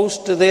comes close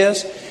to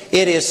this.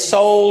 It is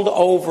sold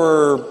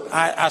over,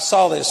 I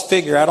saw this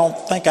figure, I don't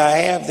think I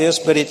have this,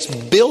 but it's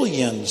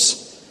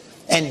billions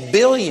and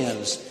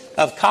billions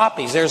of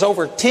copies. There's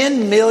over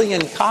 10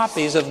 million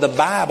copies of the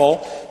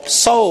Bible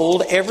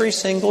sold every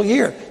single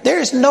year. There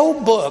is no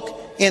book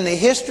in the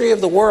history of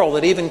the world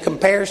that even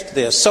compares to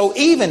this. So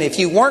even if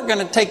you weren't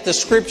going to take the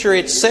Scripture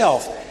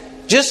itself,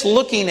 just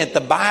looking at the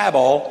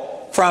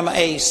Bible from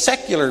a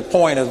secular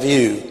point of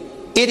view,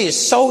 it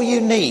is so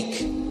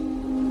unique.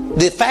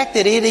 The fact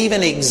that it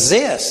even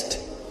exists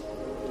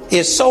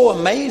is so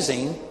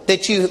amazing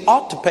that you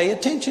ought to pay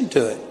attention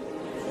to it.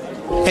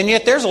 And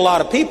yet there's a lot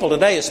of people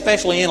today,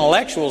 especially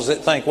intellectuals,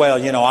 that think, well,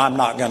 you know, I'm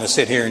not going to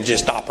sit here and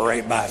just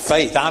operate by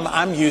faith.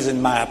 I'm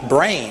using my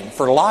brain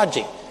for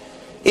logic.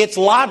 It's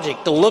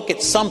logic to look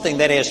at something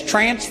that has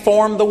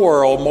transformed the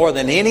world more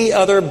than any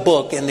other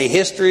book in the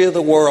history of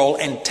the world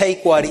and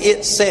take what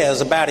it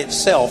says about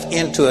itself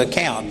into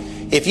account.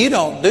 If you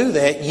don't do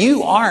that,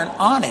 you aren't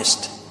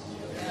honest.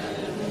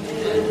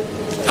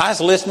 I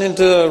was listening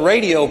to a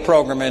radio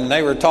program and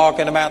they were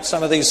talking about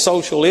some of these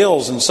social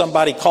ills, and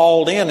somebody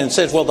called in and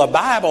said, well, the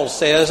Bible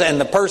says,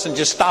 and the person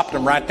just stopped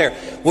them right there.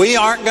 We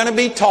aren't going to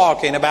be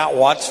talking about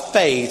what's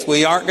faith.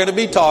 We aren't going to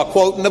be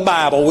quoting the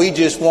Bible. We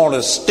just want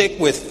to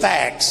stick with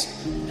facts.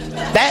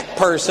 That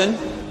person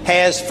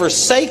has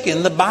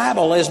forsaken the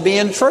Bible as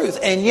being truth,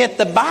 and yet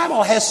the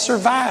Bible has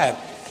survived.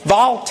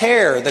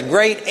 Voltaire, the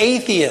great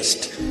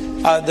atheist,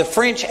 the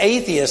French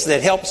atheist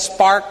that helped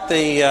spark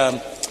the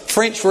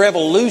French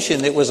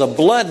Revolution, that was a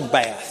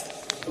bloodbath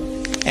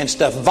and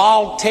stuff.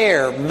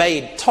 Voltaire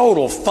made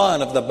total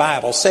fun of the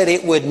Bible, said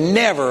it would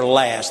never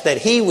last, that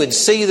he would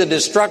see the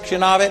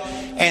destruction of it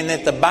and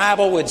that the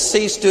Bible would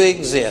cease to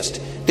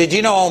exist. Did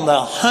you know on the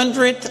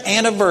 100th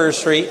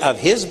anniversary of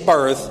his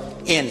birth,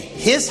 in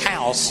his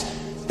house,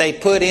 they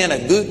put in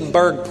a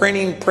Gutenberg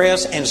printing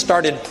press and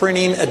started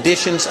printing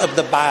editions of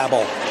the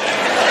Bible?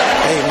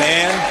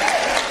 Amen.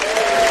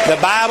 The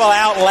Bible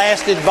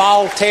outlasted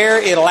Voltaire.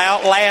 It'll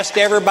outlast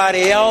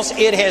everybody else.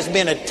 It has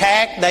been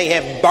attacked. They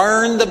have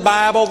burned the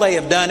Bible. They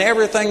have done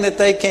everything that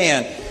they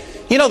can.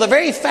 You know, the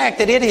very fact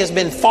that it has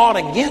been fought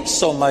against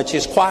so much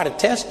is quite a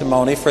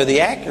testimony for the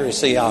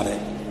accuracy of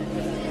it.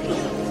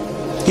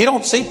 You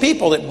don't see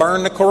people that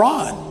burn the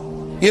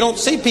Quran. You don't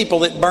see people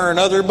that burn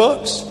other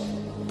books,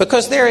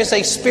 because there is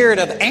a spirit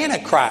of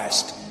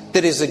Antichrist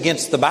that is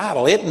against the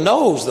Bible. It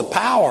knows the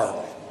power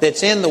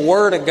that's in the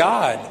Word of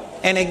God.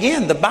 And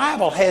again, the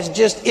Bible has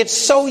it's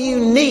so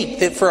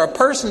unique that for a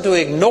person to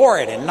ignore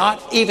it and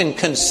not even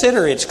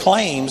consider its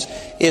claims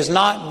is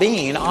not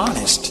being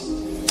honest.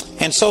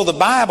 And so the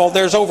Bible,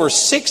 there's over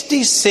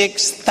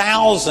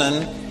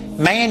 66,000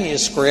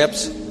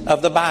 manuscripts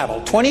of the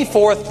Bible,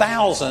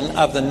 24,000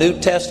 of the New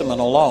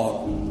Testament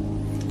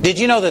alone. Did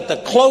you know that the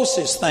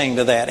closest thing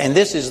to that, and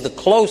this is the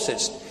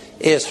closest,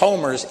 is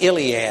Homer's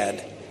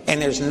Iliad,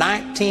 and there's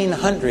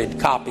 1,900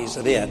 copies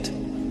of it.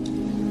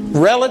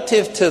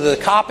 Relative to the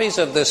copies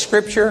of the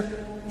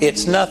Scripture,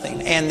 it's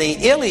nothing. And the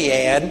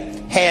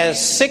Iliad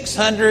has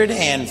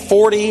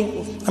 640,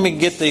 let me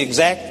get the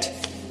exact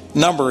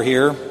number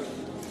here.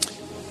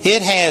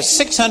 It has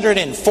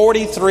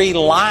 643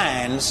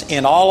 lines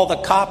in all of the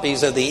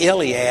copies of the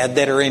Iliad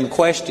that are in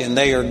question.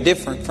 They are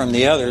different from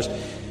the others.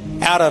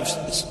 Out of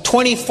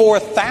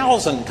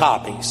 24,000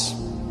 copies,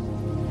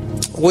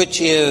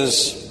 which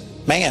is,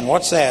 man,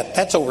 what's that?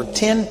 That's over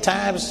 10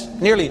 times,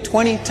 nearly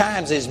 20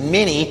 times as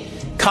many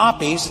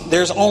copies.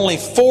 There's only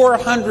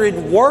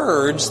 400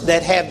 words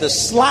that have the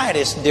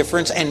slightest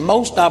difference, and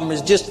most of them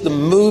is just the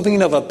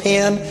moving of a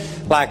pen,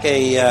 like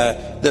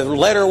the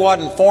letter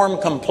wasn't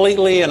formed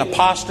completely, an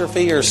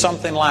apostrophe or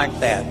something like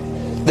that.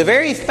 The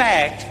very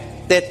fact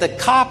that the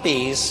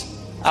copies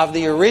of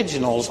the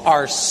originals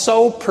are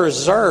so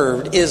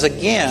preserved is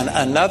again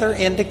another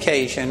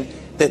indication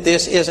that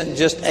this isn't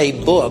just a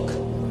book.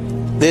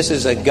 This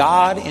is a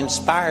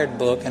God-inspired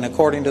book, and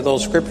according to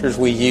those scriptures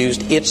we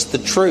used, it's the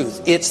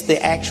truth. It's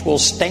the actual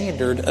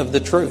standard of the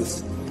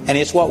truth. And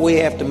it's what we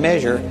have to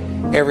measure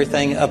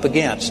everything up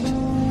against.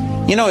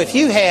 You know, if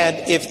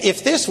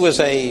this was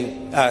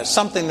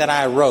something that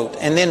I wrote,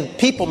 and then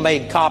people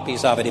made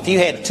copies of it, if you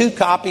had 2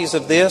 copies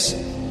of this,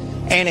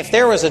 and if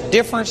there was a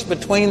difference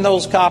between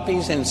those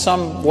copies in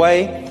some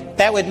way,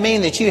 that would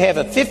mean that you have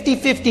a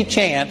 50-50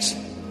 chance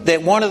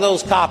that one of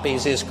those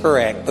copies is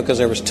correct, because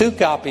there was 2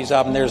 copies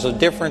of them, there's a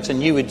difference,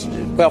 and you would,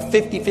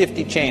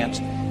 50-50 chance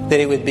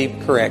that it would be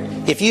correct.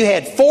 If you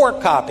had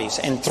 4 copies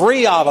and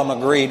 3 of them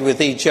agreed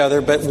with each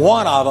other, but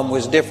one of them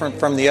was different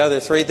from the other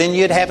 3, then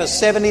you'd have a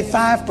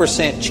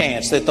 75%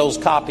 chance that those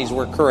copies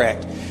were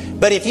correct.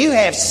 But if you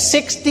have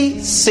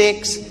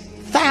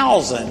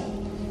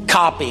 66,000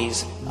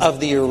 copies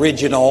of the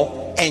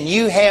original, and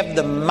you have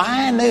the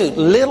minute,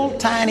 little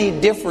tiny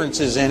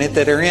differences in it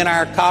that are in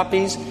our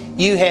copies,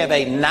 you have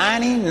a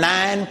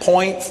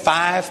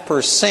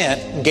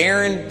 99.5%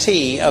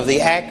 guarantee of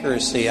the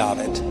accuracy of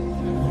it.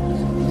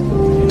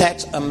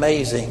 That's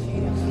amazing.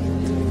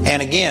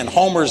 And again,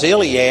 Homer's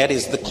Iliad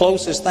is the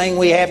closest thing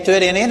we have to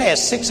it, and it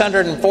has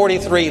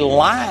 643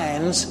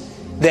 lines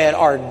that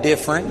are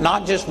different,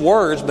 not just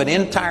words, but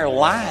entire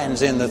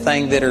lines in the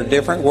thing that are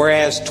different,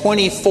 whereas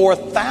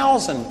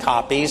 24,000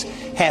 copies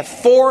have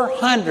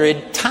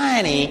 400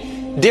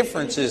 tiny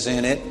differences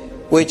in it,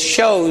 which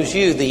shows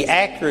you the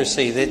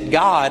accuracy that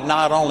God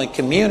not only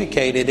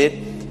communicated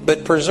it,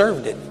 but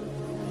preserved it.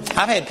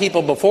 I've had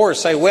people before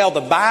say, well, the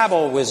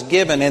Bible was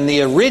given in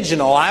the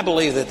original. I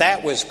believe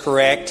that was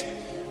correct,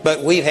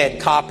 but we've had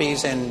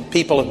copies and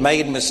people have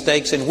made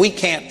mistakes, and we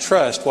can't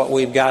trust what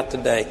we've got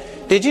today.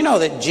 Did you know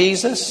that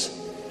Jesus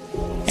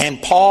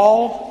and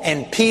Paul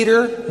and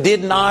Peter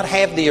did not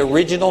have the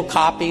original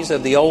copies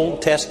of the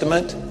Old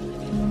Testament?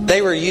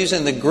 They were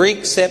using the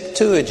Greek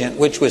Septuagint,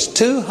 which was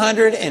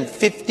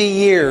 250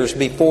 years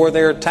before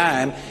their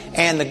time,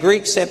 and the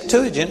Greek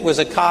Septuagint was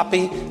a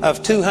copy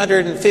of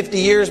 250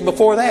 years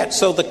before that.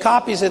 So the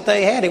copies that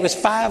they had, it was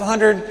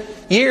 500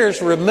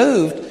 years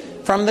removed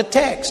from the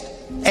text.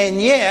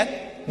 And yet,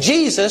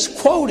 Jesus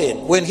quoted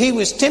when he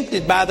was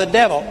tempted by the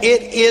devil,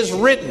 "It is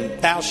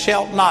written, thou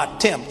shalt not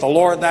tempt the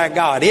Lord thy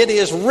God. It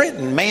is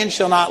written, man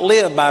shall not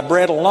live by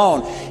bread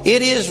alone.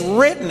 It is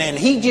written," and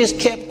he just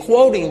kept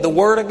quoting the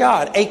Word of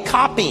God, a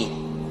copy.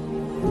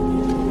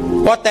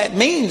 What that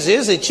means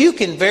is that you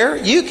can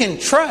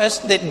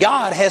trust that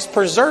God has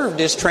preserved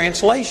His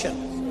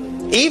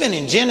translation. Even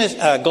in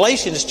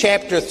Galatians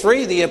chapter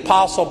 3, the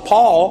Apostle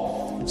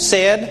Paul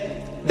said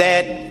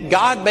that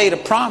God made a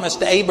promise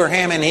to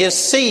Abraham and his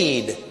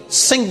seed,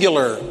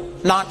 singular,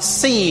 not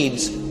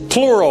seeds,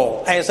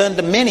 plural, as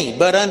unto many,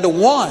 but unto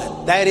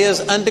one, that is,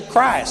 unto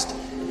Christ.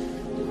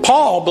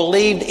 Paul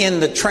believed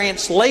in the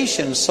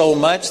translation so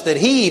much that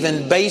he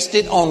even based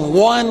it on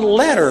one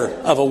letter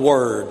of a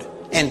word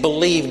and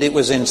believed it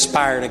was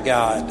inspired of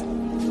God.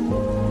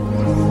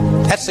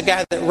 That's the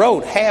guy that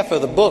wrote half of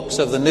the books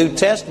of the New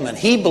Testament.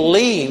 He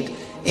believed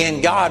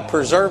in God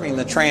preserving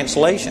the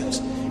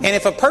translations. And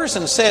if a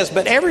person says,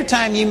 but every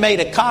time you made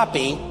a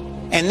copy,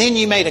 and then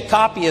you made a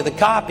copy of the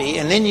copy,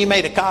 and then you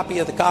made a copy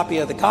of the copy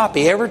of the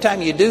copy, every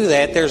time you do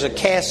that, there's a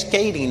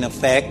cascading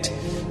effect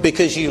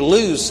because you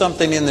lose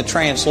something in the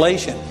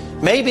translation.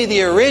 Maybe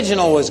the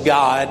original was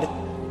God,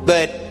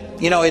 but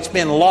it's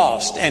been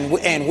lost, and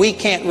we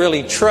can't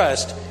really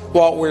trust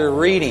what we're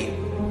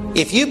reading.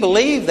 If you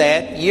believe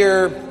that,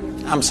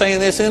 I'm saying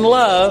this in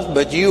love,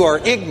 but you are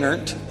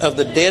ignorant of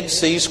the Dead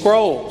Sea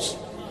Scrolls.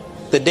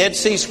 The Dead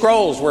Sea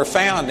Scrolls were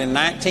found in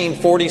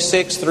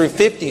 1946 through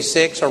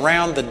 56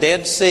 around the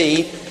Dead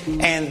Sea,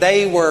 and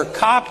they were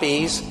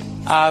copies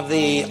of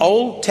the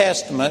Old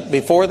Testament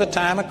before the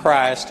time of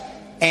Christ,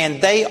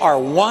 and they are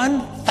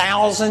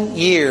 1,000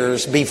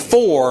 years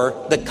before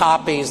the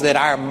copies that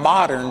our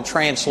modern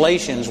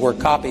translations were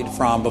copied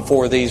from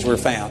before these were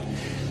found.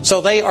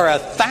 So they are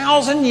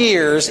 1,000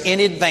 years in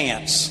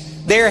advance.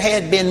 There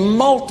had been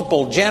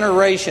multiple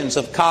generations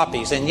of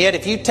copies, and yet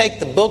if you take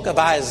the book of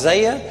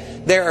Isaiah,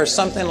 there are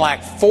something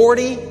like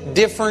 40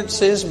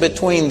 differences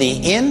between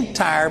the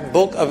entire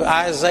book of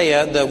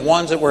Isaiah, the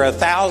ones that were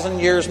 1,000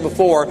 years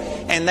before,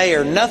 and they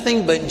are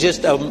nothing but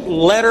just a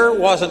letter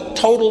wasn't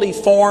totally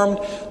formed,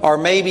 or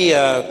maybe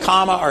a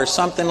comma or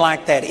something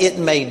like that. It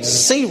made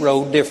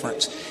zero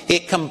difference.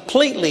 It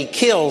completely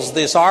kills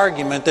this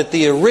argument that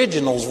the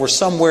originals were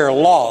somewhere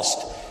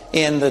lost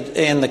in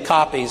the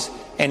copies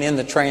and in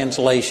the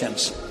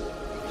translations.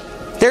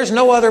 There's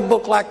no other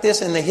book like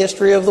this in the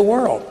history of the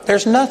world.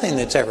 There's nothing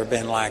that's ever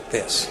been like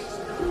this.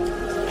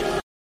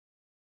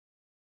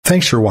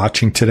 Thanks for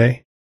watching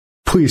today.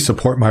 Please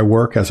support my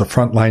work as a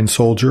frontline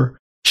soldier,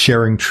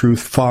 sharing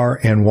truth far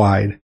and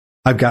wide.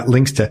 I've got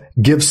links to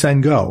Give,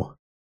 Send, Go,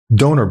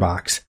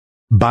 DonorBox,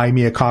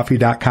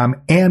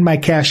 BuyMeACoffee.com, and my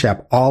Cash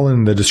App all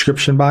in the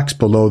description box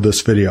below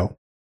this video.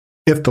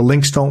 If the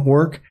links don't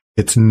work,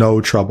 it's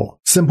no trouble.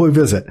 Simply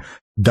visit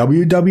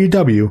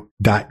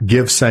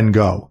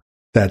www.GiveSendGo.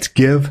 That's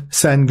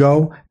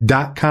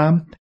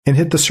GiveSendGo.com and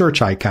hit the search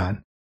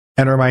icon.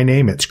 Enter my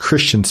name. It's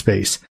Christian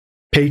Space,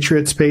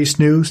 Patriot Space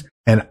News,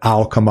 and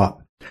I'll come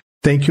up.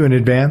 Thank you in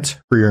advance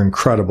for your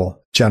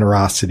incredible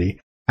generosity.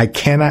 I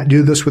cannot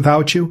do this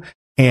without you,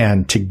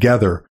 and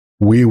together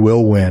we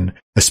will win,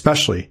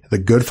 especially the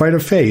good fight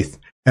of faith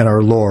and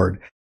our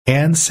Lord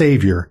and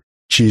Savior,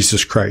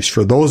 Jesus Christ,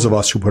 for those of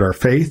us who put our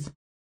faith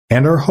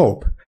and our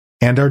hope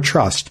and our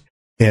trust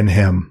in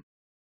Him.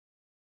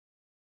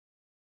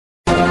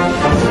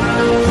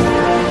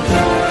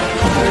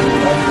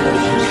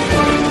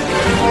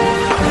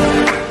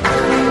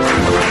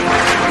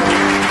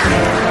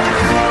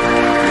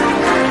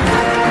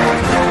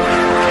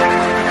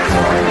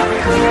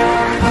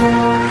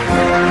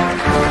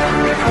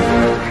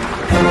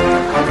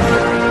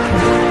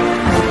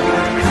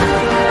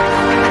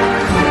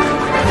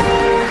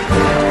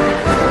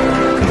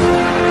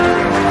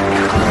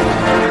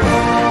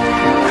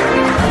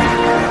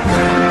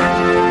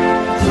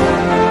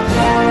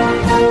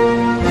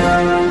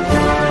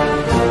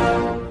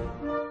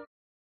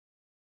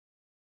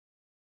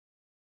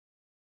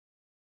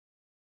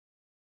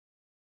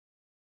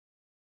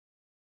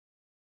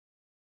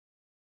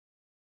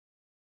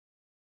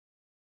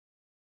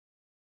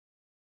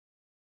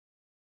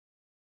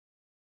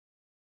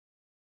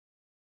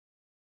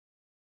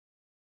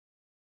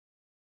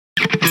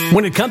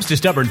 When it comes to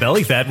stubborn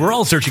belly fat, we're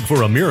all searching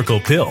for a miracle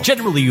pill.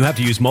 Generally, you have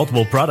to use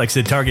multiple products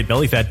that target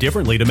belly fat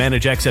differently to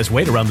manage excess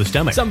weight around the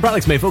stomach. Some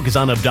products may focus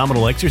on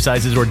abdominal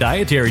exercises or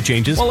dietary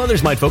changes, while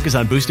others might focus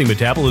on boosting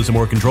metabolism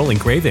or controlling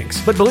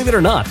cravings. But believe it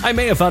or not, I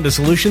may have found a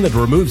solution that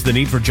removes the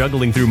need for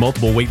juggling through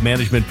multiple weight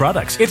management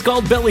products. It's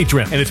called Belly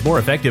Trim, and it's more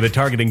effective at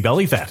targeting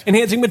belly fat,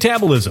 enhancing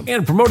metabolism,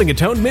 and promoting a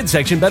toned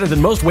midsection better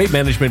than most weight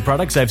management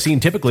products I've seen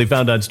typically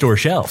found on store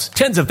shelves.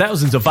 Tens of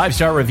thousands of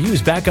 5-star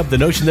reviews back up the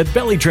notion that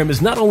Belly Trim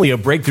is not only a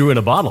breakthrough in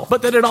a bottle,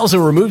 but that it also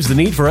removes the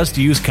need for us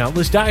to use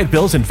countless diet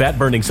pills and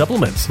fat-burning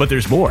supplements. But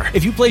there's more.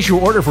 If you place your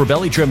order for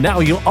Belly Trim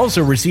now, you'll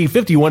also receive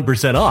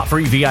 51% off,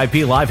 free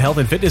VIP live health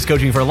and fitness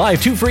coaching for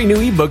life, 2 free new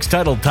ebooks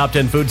titled Top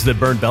 10 Foods That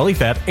Burn Belly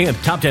Fat and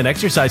Top 10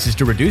 Exercises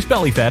to Reduce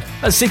Belly Fat,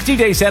 a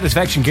 60-day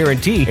satisfaction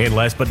guarantee, and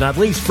last but not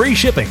least, free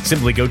shipping.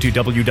 Simply go to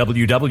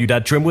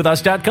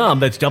www.trimwithus.com.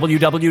 That's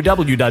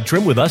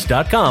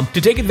www.trimwithus.com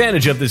to take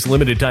advantage of this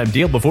limited time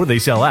deal before they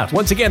sell out.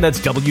 Once again, that's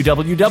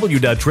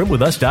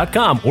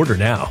www.trimwithus.com. Order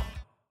now.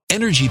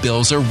 Energy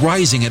bills are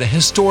rising at a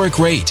historic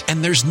rate,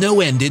 and there's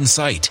no end in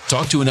sight.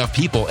 Talk to enough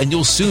people, and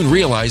you'll soon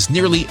realize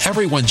nearly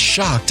everyone's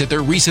shocked at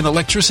their recent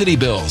electricity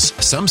bills.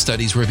 Some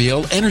studies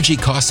reveal energy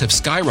costs have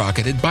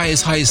skyrocketed by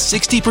as high as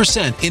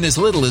 60% in as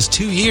little as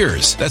 2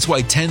 years. That's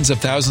why tens of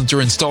thousands are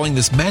installing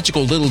this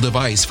magical little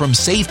device from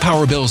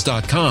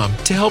SavePowerBills.com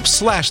to help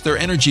slash their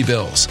energy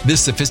bills.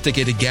 This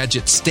sophisticated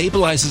gadget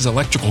stabilizes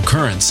electrical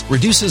currents,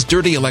 reduces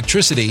dirty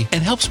electricity,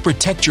 and helps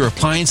protect your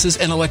appliances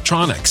and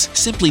electronics.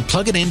 Simply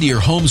plug it into your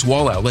home's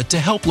wall outlet to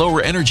help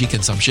lower energy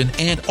consumption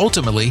and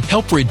ultimately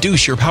help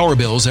reduce your power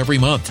bills every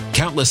month.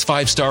 Countless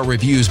 5-star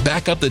reviews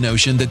back up the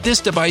notion that this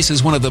device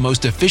is one of the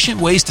most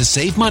efficient ways to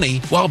save money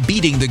while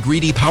beating the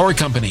greedy power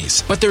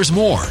companies. But there's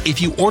more.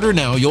 If you order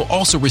now, you'll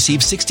also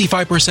receive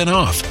 65%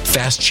 off,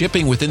 fast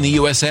shipping within the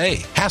USA,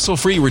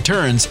 hassle-free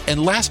returns,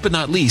 and last but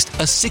not least,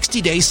 a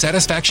 60-day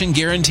satisfaction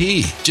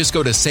guarantee. Just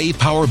go to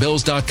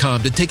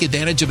SavePowerBills.com to take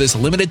advantage of this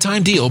limited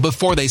time deal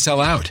before they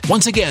sell out.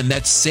 Once again,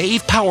 that's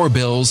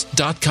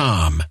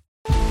SavePowerBills.com.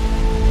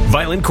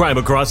 Violent crime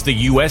across the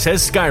U.S.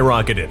 has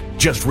skyrocketed.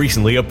 Just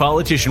recently, a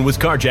politician was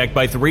carjacked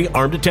by 3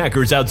 armed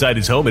attackers outside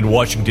his home in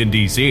Washington,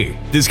 D.C.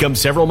 This comes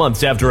several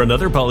months after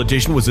another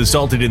politician was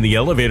assaulted in the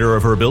elevator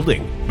of her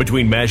building.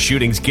 Between mass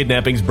shootings,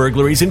 kidnappings,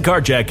 burglaries, and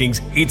carjackings,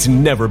 it's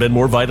never been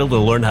more vital to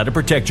learn how to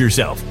protect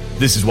yourself.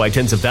 This is why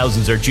tens of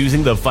thousands are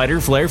choosing the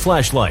Fighter Flare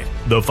flashlight.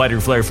 The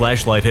Fighter Flare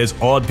flashlight has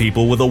awed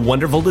people with a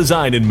wonderful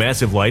design and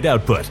massive light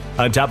output.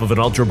 On top of an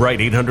ultra-bright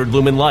 800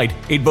 lumen light,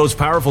 it boasts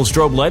powerful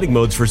strobe lighting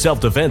modes for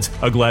self-defense,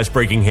 a glass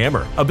glass-breaking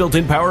hammer, a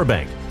built-in power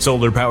bank,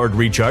 solar-powered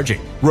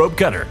recharging, rope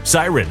cutter,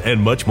 siren,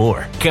 and much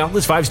more.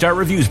 Countless 5-star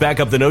reviews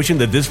back up the notion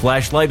that this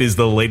flashlight is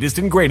the latest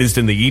and greatest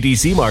in the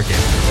EDC market.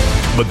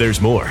 But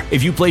there's more.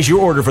 If you place your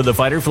order for the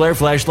Fighter Flare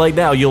flashlight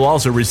now, you'll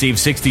also receive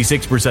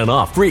 66%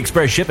 off, free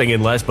express shipping,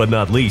 and last but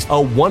not least, a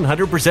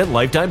 100%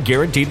 lifetime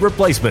guaranteed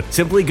replacement.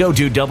 Simply go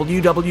to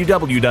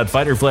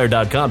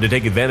www.fighterflare.com to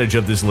take advantage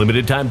of this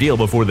limited time deal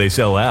before they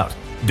sell out.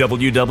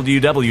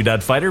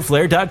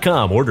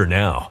 www.fighterflare.com. Order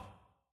now.